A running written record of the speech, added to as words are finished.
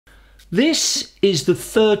This is the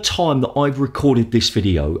third time that I've recorded this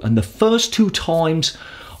video, and the first two times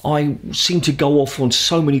I seem to go off on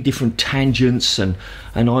so many different tangents and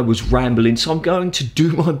I was rambling, so I'm going to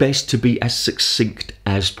do my best to be as succinct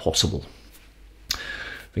as possible.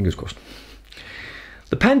 Fingers crossed.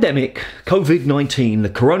 The pandemic, COVID-19, the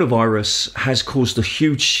coronavirus, has caused a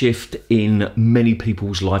huge shift in many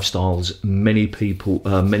people's lifestyles, many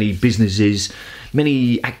businesses,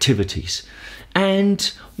 many activities. And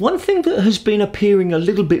one thing that has been appearing a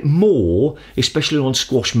little bit more, especially on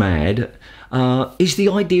SQUASHMAD, is the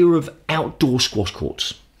idea of outdoor squash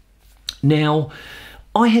courts. Now,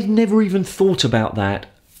 I had never even thought about that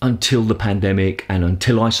until the pandemic and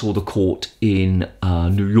until I saw the court in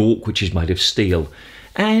New York, which is made of steel.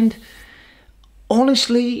 And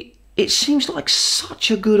honestly, it seems like such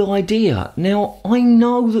a good idea. Now, I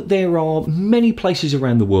know that there are many places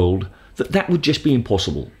around the world that would just be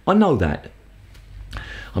impossible. I know that.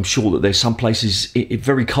 I'm sure that there's some places in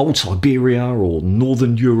very cold Siberia or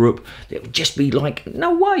Northern Europe that would just be like,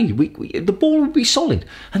 no way, the ball would be solid.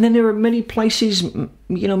 And then there are many places,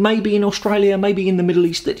 you know, maybe in Australia, maybe in the Middle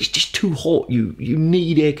East, that it's just too hot. You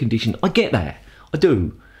need air conditioning. I get that, I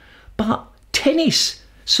do. But tennis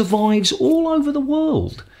survives all over the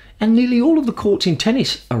world, and nearly all of the courts in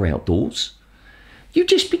tennis are outdoors. You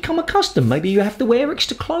just become accustomed. Maybe you have to wear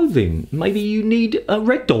extra clothing. Maybe you need a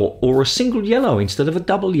red dot or a single yellow instead of a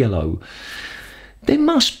double yellow. There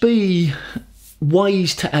must be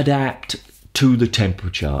ways to adapt to the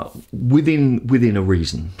temperature within a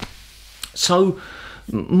reason. So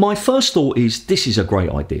my first thought is, this is a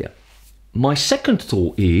great idea. My second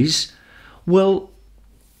thought is, well,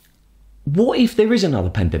 what if there is another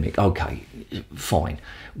pandemic? Okay, fine.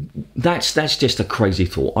 That's just a crazy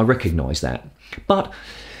thought. I recognise that. But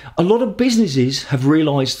a lot of businesses have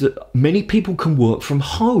realised that many people can work from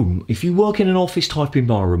home. If you work in an office type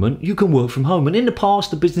environment, you can work from home. And in the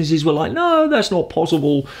past, the businesses were like, no, that's not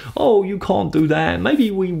possible. Oh, you can't do that.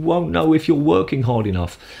 Maybe we won't know if you're working hard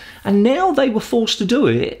enough. And now they were forced to do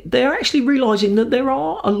it. They're actually realising that there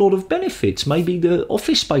are a lot of benefits. Maybe the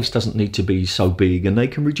office space doesn't need to be so big and they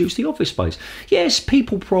can reduce the office space. Yes,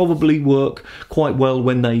 people probably work quite well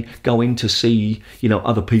when they go in to see, you know,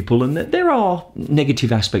 other people, and there are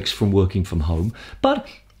negative aspects from working from home, but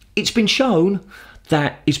it's been shown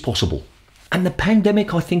that it's possible. And the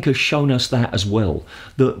pandemic, I think, has shown us that as well.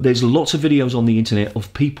 There's lots of videos on the internet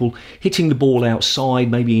of people hitting the ball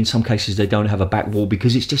outside. Maybe in some cases they don't have a back wall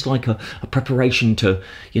because it's just like a preparation to,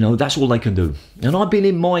 you know, that's all they can do. And I've been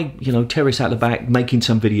in my, you know, terrace out the back making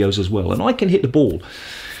some videos as well. And I can hit the ball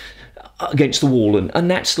against the wall.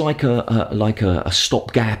 And that's like a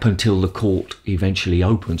stopgap until the court eventually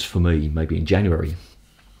opens for me, maybe in January.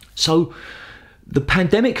 So the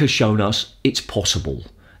pandemic has shown us it's possible.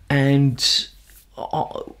 And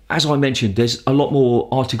as I mentioned, there's a lot more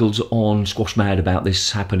articles on SQUASHMAD about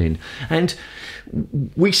this happening. And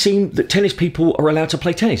we've seen that tennis people are allowed to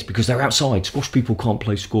play tennis because they're outside. Squash people can't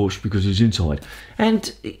play squash because it's inside.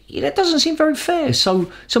 And that doesn't seem very fair.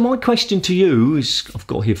 So my question to you is, I've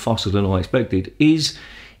got here faster than I expected, is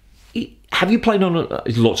have you played on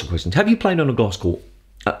lots of questions. Have you played on a glass court,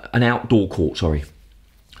 an outdoor court, sorry?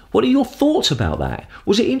 What are your thoughts about that?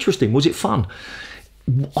 Was it interesting? Was it fun?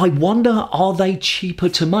 I wonder, are they cheaper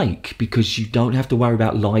to make because you don't have to worry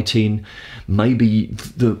about lighting? Maybe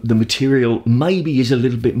the material maybe is a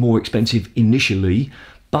little bit more expensive initially,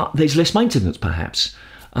 but there's less maintenance perhaps.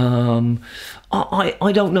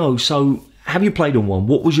 I don't know. So have you played on one?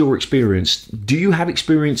 What was your experience? Do you have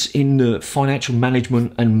experience in the financial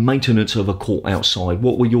management and maintenance of a court outside?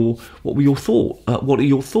 What were your thoughts? What are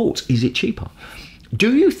your thoughts? Is it cheaper?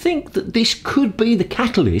 Do you think that this could be the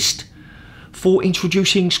catalyst for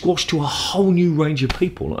introducing squash to a whole new range of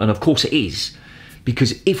people? And of course it is,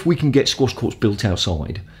 because if we can get squash courts built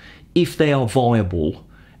outside, if they are viable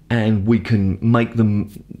and we can make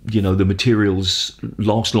them, you know, the materials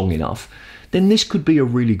last long enough, then this could be a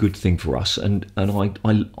really good thing for us. And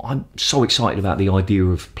I'm so excited about the idea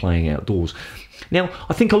of playing outdoors. Now,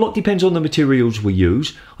 I think a lot depends on the materials we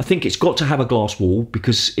use. I think it's got to have a glass wall,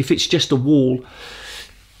 because if it's just a wall,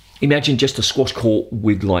 imagine just a squash court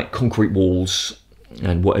with like concrete walls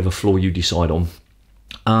and whatever floor you decide on.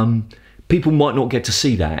 People might not get to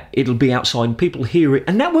see that. It'll be outside and people hear it,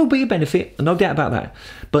 and that will be a benefit, no doubt about that.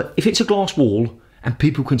 But if it's a glass wall and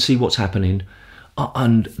people can see what's happening,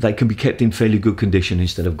 and they can be kept in fairly good condition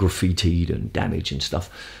instead of graffitied and damaged and stuff,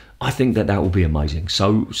 I think that will be amazing.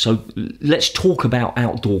 So let's talk about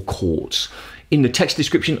outdoor courts. In the text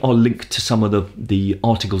description, I'll link to some of the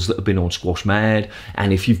articles that have been on SQUASHMAD,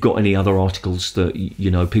 and if you've got any other articles that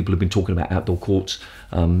people have been talking about outdoor courts,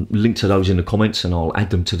 link to those in the comments, and I'll add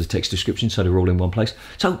them to the text description so they're all in one place.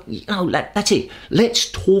 So that's it. Let's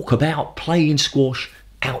talk about playing squash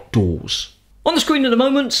outdoors. On the screen at the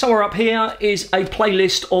moment, somewhere up here, is a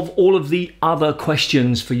playlist of all of the other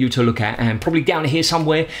questions for you to look at, and probably down here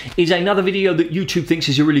somewhere is another video that YouTube thinks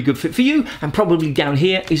is a really good fit for you, and probably down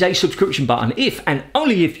here is a subscription button. If and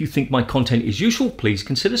only if you think my content is useful, please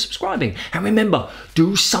consider subscribing. And remember,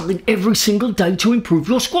 do something every single day to improve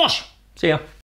your squash. See ya.